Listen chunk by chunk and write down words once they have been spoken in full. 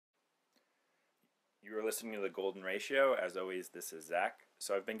You're listening to The Golden Ratio. As always, this is Zach.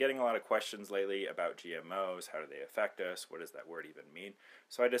 So I've been getting a lot of questions lately about GMOs. How do they affect us? What does that word even mean?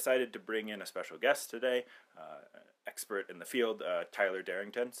 So I decided to bring in a special guest today, expert in the field, Tyler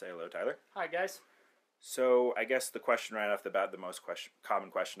Darrington. Say hello, Tyler. Hi, guys. So I guess the question right off the bat, the most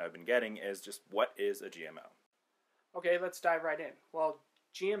common question I've been getting is just, what is a GMO? Okay, let's dive right in. Well,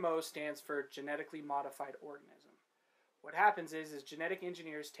 GMO stands for genetically modified organism. What happens is genetic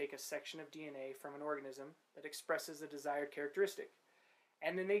engineers take a section of DNA from an organism that expresses a desired characteristic,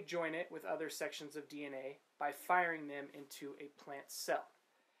 and then they join it with other sections of DNA by firing them into a plant cell.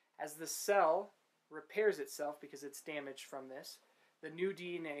 As the cell repairs itself because it's damaged from this, the new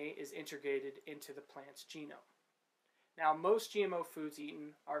DNA is integrated into the plant's genome. Now, most GMO foods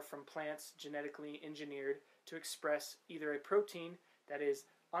eaten are from plants genetically engineered to express either a protein that is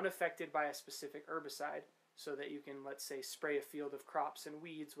unaffected by a specific herbicide, so that you can, let's say, spray a field of crops and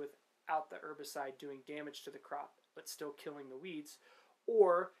weeds without the herbicide doing damage to the crop, but still killing the weeds,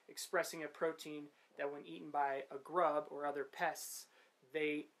 or expressing a protein that when eaten by a grub or other pests,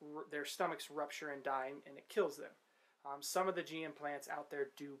 their stomachs rupture and die, and it kills them. Some of the GM plants out there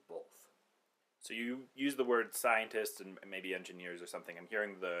do both. So you use the word scientists and maybe engineers or something. I'm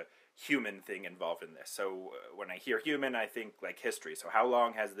hearing the human thing involved in this. So when I hear human, I think like history. So how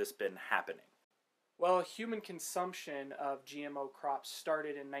long has this been happening? Well, human consumption of GMO crops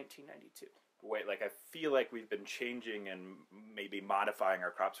started in 1992. Wait, I feel like we've been changing and maybe modifying our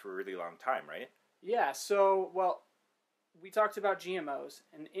crops for a really long time, right? Yeah, we talked about GMOs,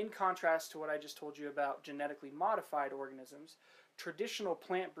 and in contrast to what I just told you about genetically modified organisms, traditional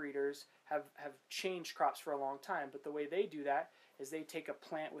plant breeders have changed crops for a long time, but the way they do that is they take a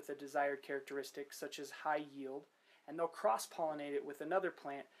plant with a desired characteristic, such as high yield, and they'll cross-pollinate it with another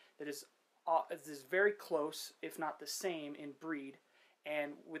plant that is very close, if not the same, in breed,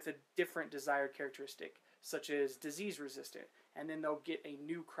 and with a different desired characteristic, such as disease resistant, and then they'll get a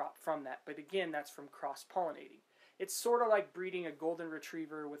new crop from that. But again, that's from cross-pollinating. It's sort of like breeding a golden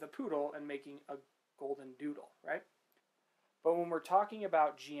retriever with a poodle and making a golden doodle, right? But when we're talking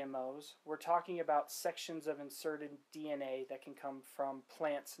about GMOs, we're talking about sections of inserted DNA that can come from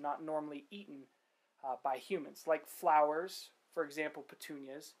plants not normally eaten by humans, like flowers, for example,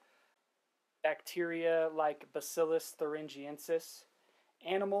 petunias, bacteria like Bacillus thuringiensis,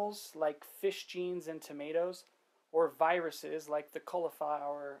 animals like fish genes in tomatoes, or viruses like the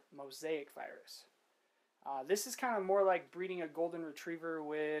cauliflower mosaic virus. This is kind of more like breeding a golden retriever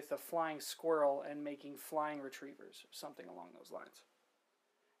with a flying squirrel and making flying retrievers, something along those lines.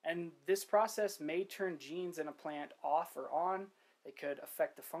 And this process may turn genes in a plant off or on. They could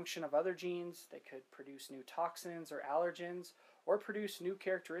affect the function of other genes. They could produce new toxins or allergens, or produce new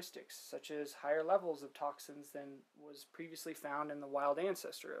characteristics, such as higher levels of toxins than was previously found in the wild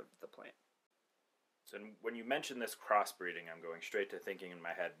ancestor of the plant. So when you mention this crossbreeding, I'm going straight to thinking in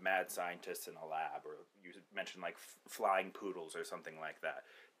my head, mad scientists in a lab, or you mentioned like flying poodles or something like that.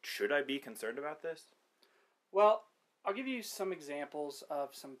 Should I be concerned about this? Well, I'll give you some examples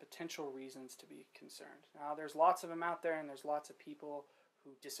of some potential reasons to be concerned. Now, there's lots of them out there, and there's lots of people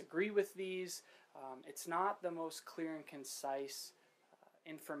who disagree with these. It's not the most clear and concise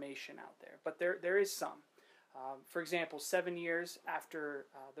information out there, but there is some. For example, 7 years after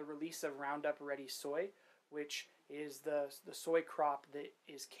the release of Roundup Ready soy, which is the soy crop that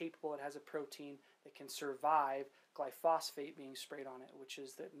is capable, it has a protein that can survive glyphosate being sprayed on it, which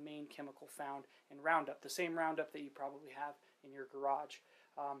is the main chemical found in Roundup, the same Roundup that you probably have in your garage.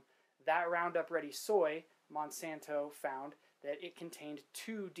 That Roundup Ready soy, Monsanto found that it contained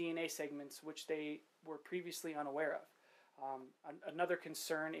 2 DNA segments which they were previously unaware of. Another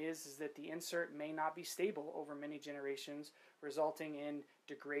concern is that the insert may not be stable over many generations, resulting in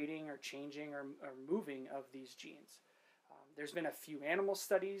degrading or changing or moving of these genes. There's been a few animal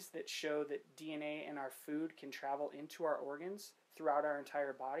studies that show that DNA in our food can travel into our organs throughout our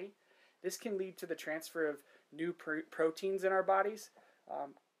entire body. This can lead to the transfer of new proteins in our bodies,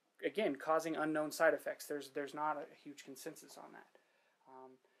 again, causing unknown side effects. There's not a huge consensus on that.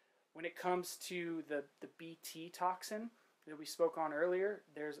 When it comes to the Bt toxin that we spoke on earlier,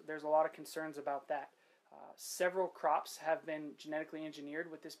 there's a lot of concerns about that. Several crops have been genetically engineered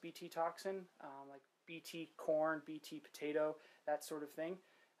with this Bt toxin, like Bt corn, Bt potato, that sort of thing.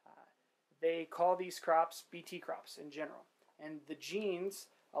 They call these crops Bt crops in general. And the genes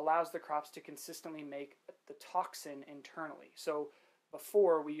allows the crops to consistently make the toxin internally. So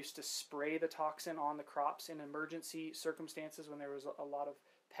before, we used to spray the toxin on the crops in emergency circumstances when there was a lot of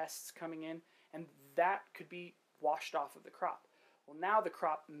pests coming in, and that could be washed off of the crop. Well, now the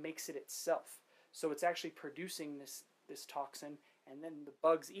crop makes it itself. So it's actually producing this toxin and then the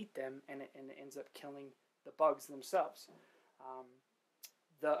bugs eat them, and it ends up killing the bugs themselves.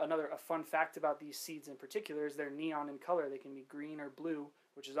 A fun fact about these seeds in particular is they're neon in color. They can be green or blue,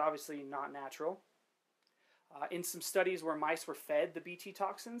 which is obviously not natural. In some studies where mice were fed the Bt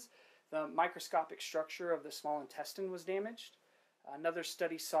toxins, the microscopic structure of the small intestine was damaged. Another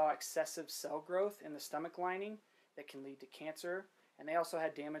study saw excessive cell growth in the stomach lining that can lead to cancer, and they also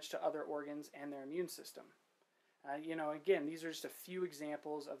had damage to other organs and their immune system. Again, these are just a few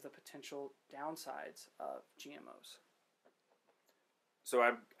examples of the potential downsides of GMOs. So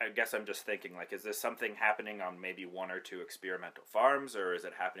I guess I'm just thinking, like, is this something happening on maybe one or two experimental farms, or is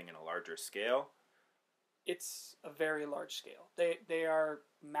it happening in a larger scale? It's a very large scale. They are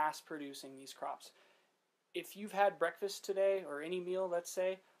mass producing these crops. If you've had breakfast today, or any meal, let's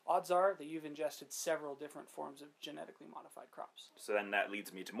say, odds are that you've ingested several different forms of genetically modified crops. So then that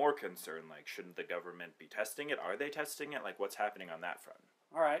leads me to more concern, like, shouldn't the government be testing it? Are they testing it? Like, what's happening on that front?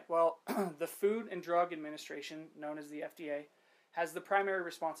 All right, well, the Food and Drug Administration, known as the FDA, has the primary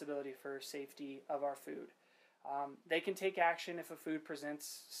responsibility for safety of our food. They can take action if a food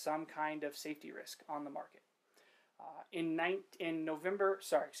presents some kind of safety risk on the market. November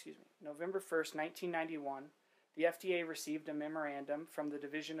 1st, 1991, the FDA received a memorandum from the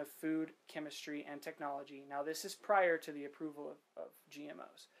Division of Food, Chemistry, and Technology. Now, this is prior to the approval of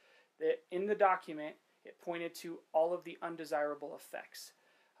GMOs. In the document, it pointed to all of the undesirable effects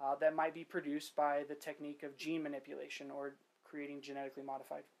that might be produced by the technique of gene manipulation or creating genetically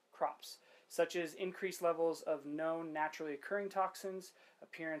modified crops, such as increased levels of known naturally occurring toxins,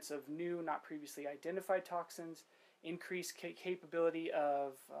 appearance of new, not previously identified toxins, increased capability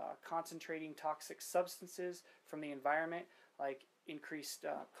of concentrating toxic substances from the environment, like increased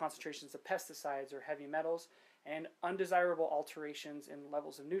concentrations of pesticides or heavy metals, and undesirable alterations in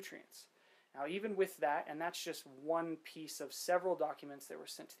levels of nutrients. Now, even with that, and that's just one piece of several documents that were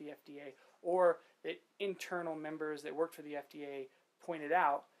sent to the FDA, or that internal members that worked for the FDA pointed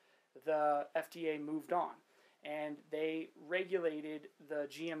out, the FDA moved on. And they regulated the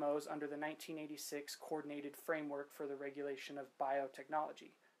GMOs under the 1986 Coordinated Framework for the Regulation of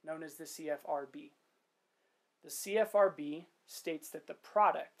Biotechnology, known as the CFRB. The CFRB states that the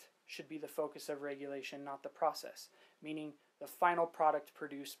product should be the focus of regulation, not the process, meaning the final product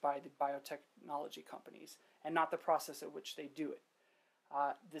produced by the biotechnology companies, and not the process at which they do it.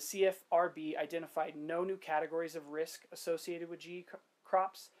 The CFRB identified no new categories of risk associated with GE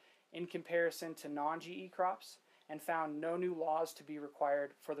crops in comparison to non-GE crops, and found no new laws to be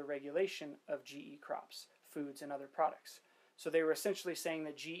required for the regulation of GE crops, foods, and other products. So they were essentially saying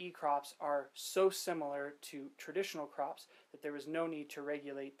that GE crops are so similar to traditional crops that there was no need to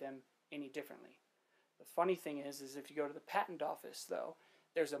regulate them any differently. The funny thing is if you go to the patent office, though,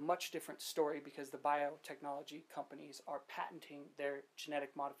 there's a much different story because the biotechnology companies are patenting their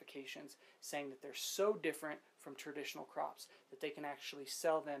genetic modifications, saying that they're so different from traditional crops that they can actually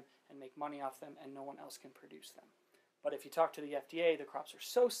sell them and make money off them and no one else can produce them. But if you talk to the FDA, the crops are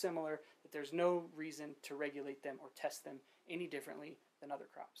so similar that there's no reason to regulate them or test them any differently than other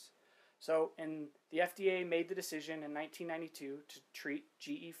crops. So, the FDA made the decision in 1992 to treat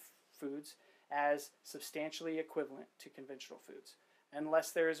GE foods as substantially equivalent to conventional foods,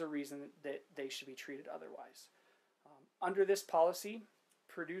 unless there is a reason that they should be treated otherwise. Under this policy,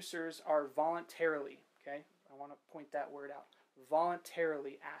 producers are voluntarily, I want to point that word out,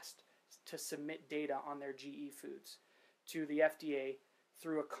 voluntarily asked to submit data on their GE foods to the FDA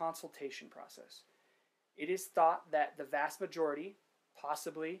through a consultation process. It is thought that the vast majority,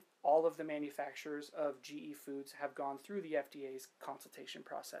 possibly all of the manufacturers of GE foods, have gone through the FDA's consultation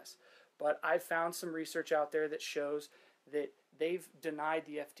process. But I've found some research out there that shows that they've denied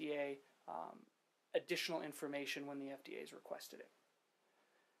the FDA additional information when the FDA has requested it.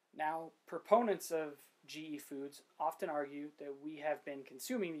 Now, proponents of GE foods often argue that we have been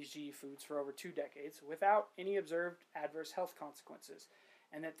consuming these GE foods for over 2 decades without any observed adverse health consequences,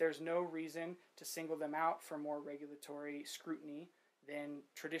 and that there's no reason to single them out for more regulatory scrutiny than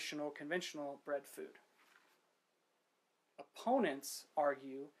traditional, conventional bred food. Opponents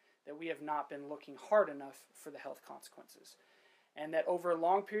argue that we have not been looking hard enough for the health consequences, and that over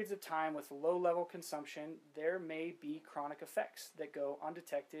long periods of time with low-level consumption, there may be chronic effects that go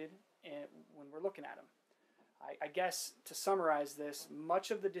undetected when we're looking at them. I guess to summarize this,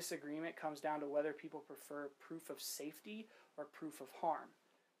 much of the disagreement comes down to whether people prefer proof of safety or proof of harm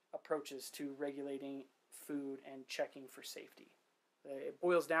approaches to regulating food and checking for safety. It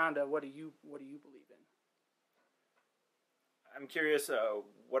boils down to what do you believe in? I'm curious,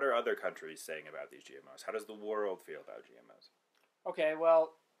 what are other countries saying about these GMOs? How does the world feel about GMOs? Okay,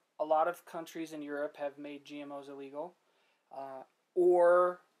 well, a lot of countries in Europe have made GMOs illegal.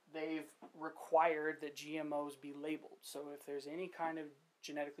 or they've required that GMOs be labeled. So if there's any kind of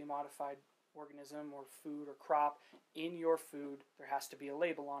genetically modified organism or food or crop in your food, there has to be a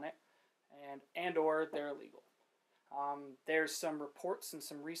label on it, and or they're illegal. There's some reports and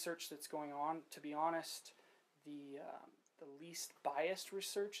some research that's going on. To be honest, the least biased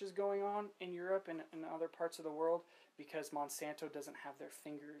research is going on in Europe and in other parts of the world because Monsanto doesn't have their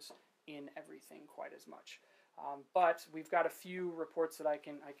fingers in everything quite as much. But we've got a few reports that I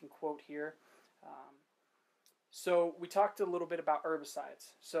can quote here. So we talked a little bit about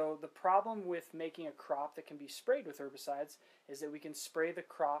herbicides. So the problem with making a crop that can be sprayed with herbicides is that we can spray the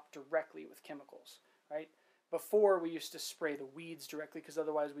crop directly with chemicals, right? Before, we used to spray the weeds directly because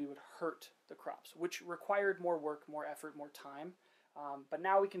otherwise we would hurt the crops, which required more work, more effort, more time. But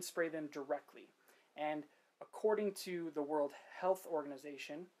now we can spray them directly. And according to the World Health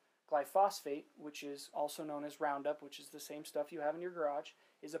Organization, glyphosate, which is also known as Roundup, which is the same stuff you have in your garage,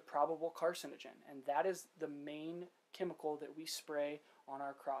 is a probable carcinogen. And that is the main chemical that we spray on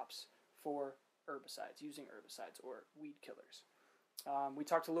our crops for herbicides, using herbicides or weed killers. We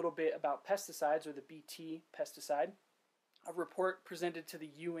talked a little bit about pesticides, or the Bt pesticide. A report presented to the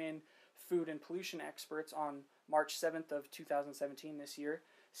UN food and pollution experts on March 7th of 2017 this year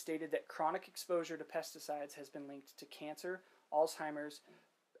stated that chronic exposure to pesticides has been linked to cancer, Alzheimer's,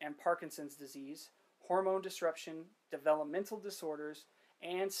 and Parkinson's disease, hormone disruption, developmental disorders,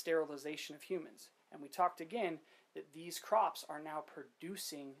 and sterilization of humans. And we talked again that these crops are now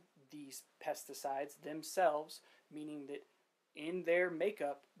producing these pesticides themselves, meaning that in their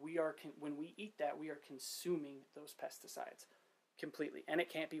makeup, when we eat that, we are consuming those pesticides completely, and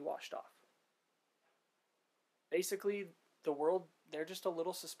it can't be washed off. Basically, the world, they're just a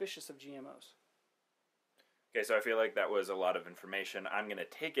little suspicious of GMOs. Okay, so I feel like that was a lot of information. I'm going to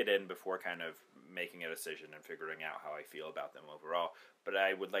take it in before kind of making a decision and figuring out how I feel about them overall. But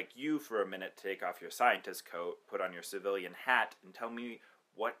I would like you for a minute to take off your scientist coat, put on your civilian hat, and tell me,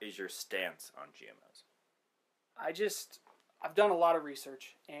 what is your stance on GMOs? I've done a lot of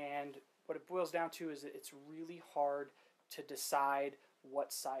research, and what it boils down to is that it's really hard to decide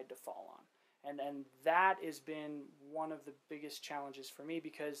what side to fall on. And that has been one of the biggest challenges for me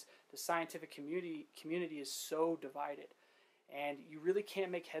because the scientific community is so divided. And you really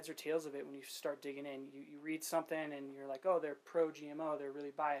can't make heads or tails of it when you start digging in. You read something and you're like, oh, they're pro-GMO, they're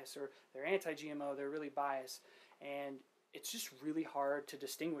really biased, or they're anti-GMO, they're really biased. And it's just really hard to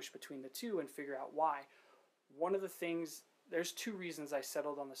distinguish between the two and figure out why. One of the things, there's two reasons I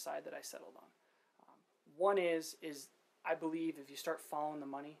settled on the side that I settled on. One is I believe if you start following the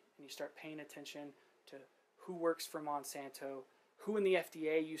money and you start paying attention to who works for Monsanto, who in the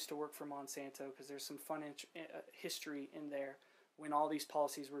FDA used to work for Monsanto, because there's some fun history in there. When all these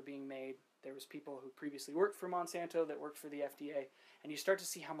policies were being made, there was people who previously worked for Monsanto that worked for the FDA, and you start to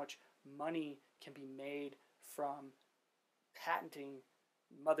see how much money can be made from patenting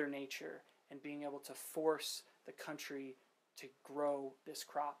Mother Nature and being able to force the country to grow this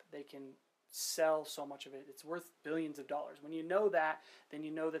crop. They can sell so much of it. It's worth billions of dollars. When you know that, then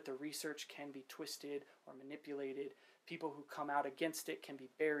you know that the research can be twisted or manipulated. People who come out against it can be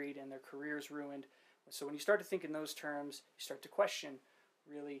buried and their careers ruined. So when you start to think in those terms, you start to question,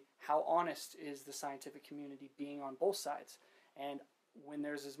 really, how honest is the scientific community being on both sides? And when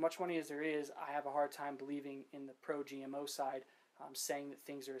there's as much money as there is, I have a hard time believing in the pro-GMO side, saying that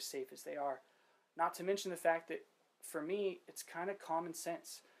things are as safe as they are. Not to mention the fact that, for me, it's kind of common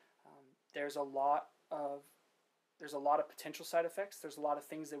sense. There's a lot of potential side effects. There's a lot of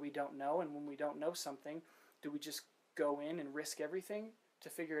things that we don't know, and when we don't know something, do we just go in and risk everything to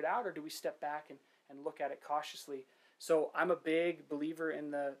figure it out, or do we step back and look at it cautiously? So I'm a big believer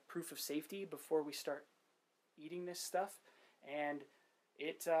in the proof of safety before we start eating this stuff, and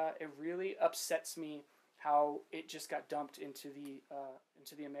it really upsets me how it just got dumped into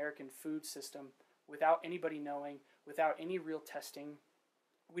the American food system without anybody knowing, without any real testing.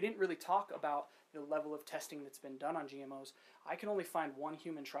 We didn't really talk about the level of testing that's been done on GMOs. I can only find one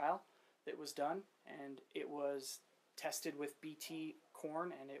human trial that was done, and it was tested with Bt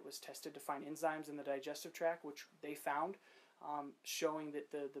corn, and it was tested to find enzymes in the digestive tract, which they found, showing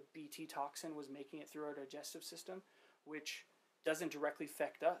that the Bt toxin was making it through our digestive system, which doesn't directly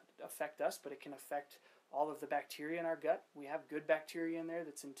affect us, but it can affect all of the bacteria in our gut. We have good bacteria in there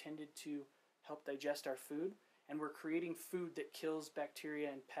that's intended to help digest our food, and we're creating food that kills bacteria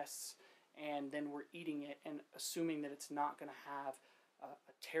and pests, and then we're eating it and assuming that it's not going to have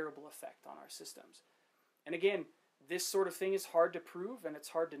a terrible effect on our systems. And again, this sort of thing is hard to prove, and it's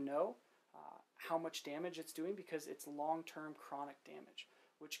hard to know how much damage it's doing because it's long-term chronic damage,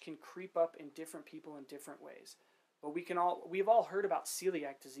 which can creep up in different people in different ways. But we've all heard about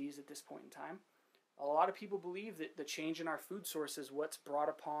celiac disease at this point in time. A lot of people believe that the change in our food source is what's brought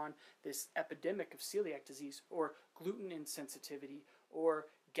upon this epidemic of celiac disease, or gluten insensitivity, or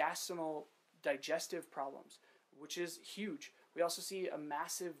gastrointestinal digestive problems, which is huge. We also see a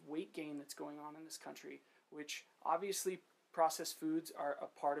massive weight gain that's going on in this country, which obviously processed foods are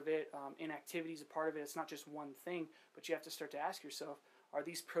a part of it. Inactivity is a part of it. It's not just one thing, but you have to start to ask yourself, are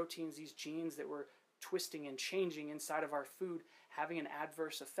these proteins, these genes that we're twisting and changing inside of our food having an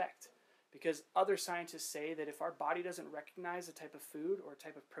adverse effect? Because other scientists say that if our body doesn't recognize a type of food or a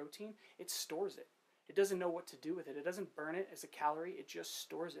type of protein, it stores it. It doesn't know what to do with it. It doesn't burn it as a calorie. It just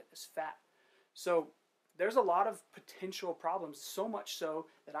stores it as fat. So there's a lot of potential problems, so much so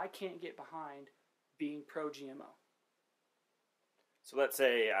that I can't get behind being pro-GMO. So let's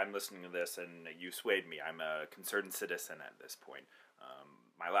say I'm listening to this and you swayed me. I'm a concerned citizen at this point.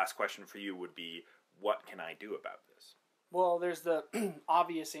 My last question for you would be, what can I do about this? Well, there's the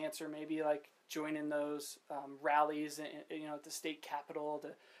obvious answer, maybe like joining those rallies, at the state capitol to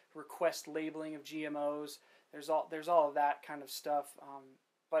request labeling of GMOs. There's all of that kind of stuff.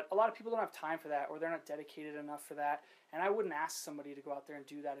 But a lot of people don't have time for that, or they're not dedicated enough for that. And I wouldn't ask somebody to go out there and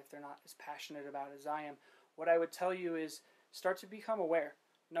do that if they're not as passionate about it as I am. What I would tell you is start to become aware.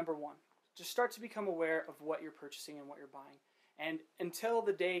 Number one, just start to become aware of what you're purchasing and what you're buying. And until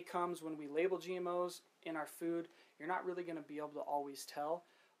the day comes when we label GMOs in our food, you're not really going to be able to always tell.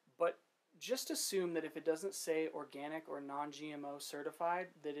 But just assume that if it doesn't say organic or non-GMO certified,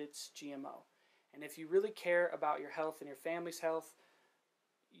 that it's GMO. And if you really care about your health and your family's health,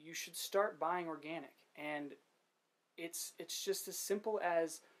 you should start buying organic. And it's just as simple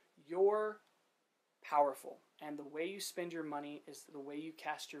as you're powerful, and the way you spend your money is the way you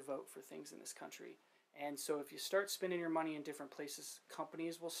cast your vote for things in this country. And so if you start spending your money in different places,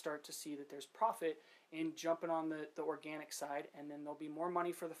 companies will start to see that there's profit in jumping on the organic side, and then there'll be more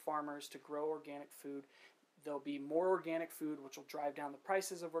money for the farmers to grow organic food. There'll be more organic food, which will drive down the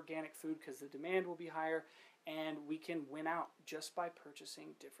prices of organic food because the demand will be higher, and we can win out just by purchasing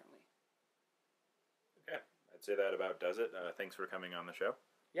differently. Okay, I'd say that about does it. Thanks for coming on the show.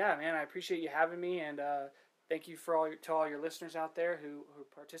 Yeah, man, I appreciate you having me, and thank you to all your listeners out there who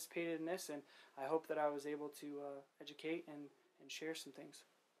participated in this, and I hope that I was able to educate and share some things.